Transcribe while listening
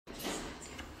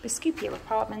Biskupia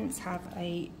apartments have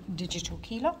a digital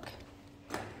key lock.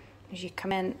 As you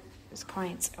come in, there's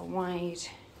quite a wide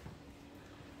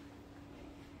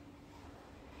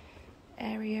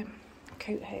area,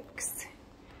 coat hooks,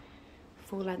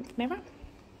 full-length mirror,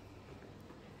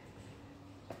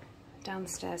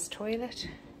 downstairs toilet,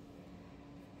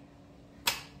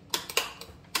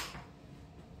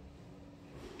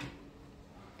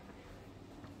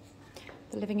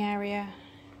 the living area,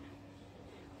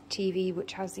 TV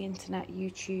which has the internet,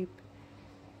 YouTube.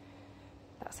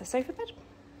 That's a sofa bed.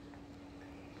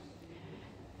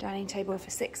 Dining table for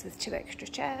 6 with 2 extra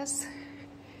chairs.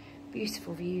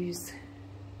 Beautiful views.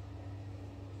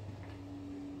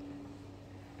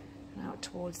 And out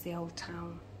towards the old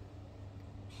town.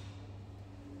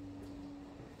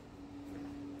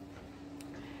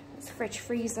 It's a fridge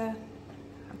freezer,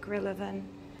 a grill oven,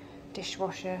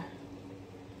 dishwasher,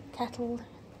 kettle.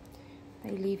 They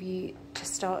leave you to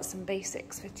start some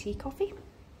basics for tea, coffee.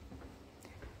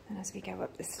 And as we go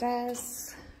up the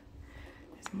stairs,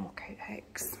 there's more coat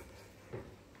hooks.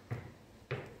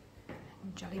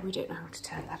 And jolly, we don't know how to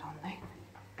turn that on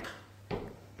though.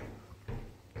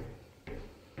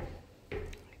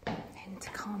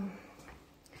 Intercom.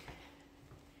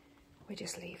 We're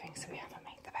just leaving, so we haven't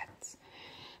made the beds.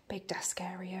 Big desk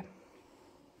area.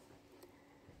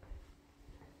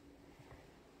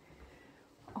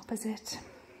 Opposite,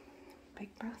 big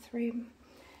bathroom,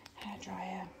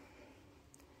 hairdryer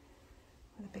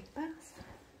with a big bath,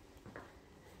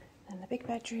 then the big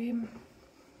bedroom,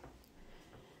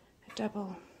 a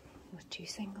double with 2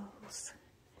 singles,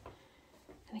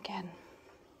 and again,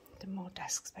 the more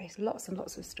desk space, lots and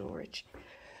lots of storage,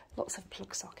 lots of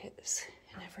plug sockets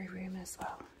in every room as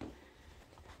well.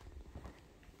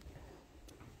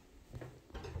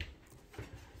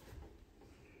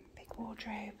 Big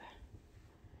wardrobe.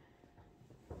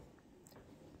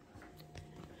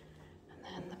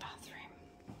 The bathroom,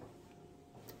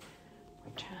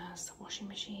 which has a washing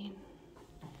machine.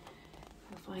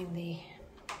 You'll find the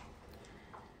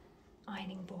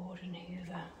ironing board and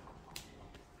hoover.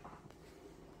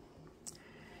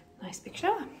 Nice big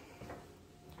shower.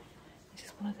 This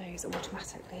is one of those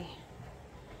automatically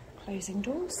closing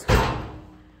doors.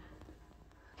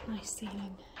 Nice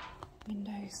ceiling,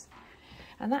 windows.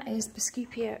 And that is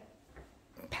Biskupia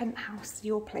Penthouse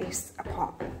Yourplace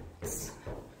Apartments.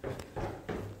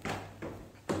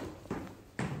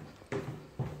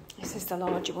 This is the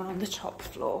larger one on the top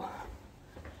floor.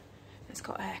 It's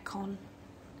got aircon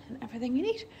and everything you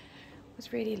need. It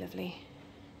was really lovely.